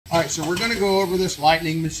All right, so we're going to go over this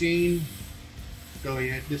lightning machine. So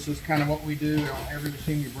yeah, this is kind of what we do on every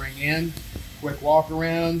machine we bring in. Quick walk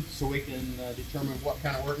around so we can determine what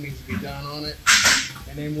kind of work needs to be done on it.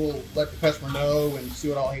 And then we'll let the customer know and see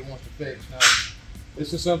what all he wants to fix. Now,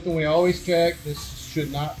 this is something we always check. This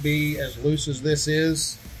should not be as loose as this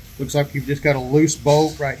is. Looks like you've just got a loose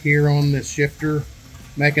bolt right here on this shifter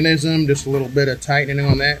mechanism. Just a little bit of tightening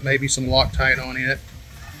on that, maybe some Loctite on it.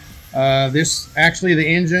 Actually the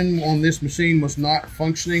engine on this machine was not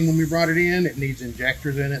functioning when we brought it in. It needs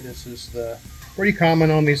injectors in it. This is pretty common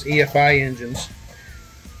on these EFI engines.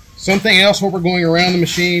 Something else when we're going around the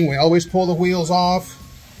machine, we always pull the wheels off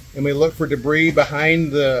and we look for debris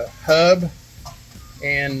behind the hub.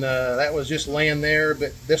 And that was just laying there,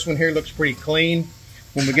 but this one here looks pretty clean.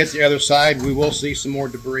 When we get to the other side, we will see some more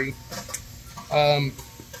debris.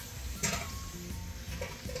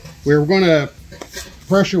 We're going to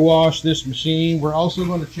pressure wash this machine. We're also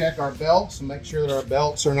going to check our belts and make sure that our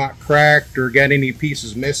belts are not cracked or got any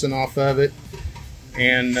pieces missing off of it,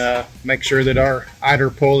 and make sure that our idler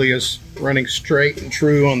pulley is running straight and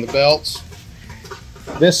true on the belts.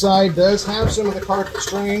 This side does have some of the carpet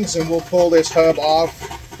strings, and we'll pull this hub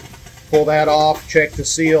off, pull that off, check the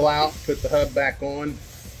seal out, put the hub back on.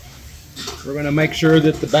 We're going to make sure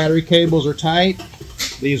that the battery cables are tight.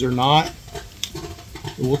 These are not.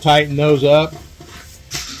 We'll tighten those up.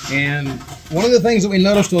 And one of the things that we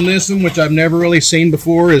noticed on this one, which I've never really seen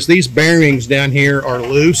before, is these bearings down here are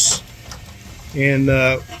loose. And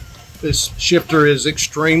this shifter is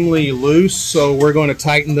extremely loose, so we're going to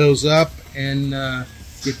tighten those up and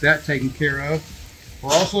get that taken care of.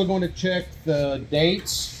 We're also going to check the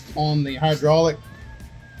dates on the hydraulic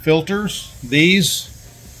filters. These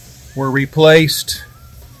were replaced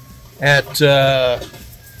at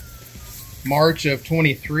March of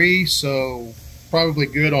 23, so probably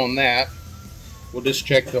good on that. We'll just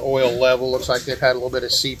check the oil level. Looks like they've had a little bit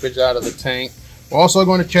of seepage out of the tank. We're also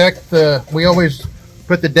going to check we always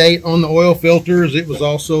put the date on the oil filters. It was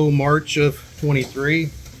also March of 23.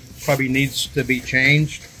 Probably needs to be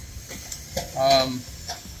changed.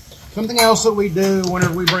 Something else that we do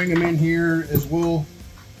whenever we bring them in here is we'll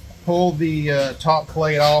pull the top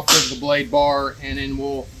plate off of the blade bar, and then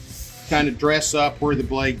we'll kind of dress up where the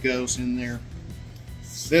blade goes in there.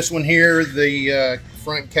 This one here, the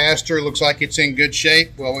front caster, looks like it's in good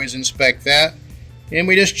shape. We always inspect that, and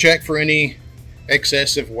we just check for any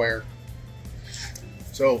excessive wear.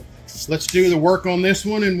 So let's do the work on this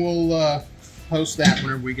one, and we'll post that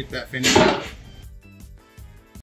whenever we get that finished up.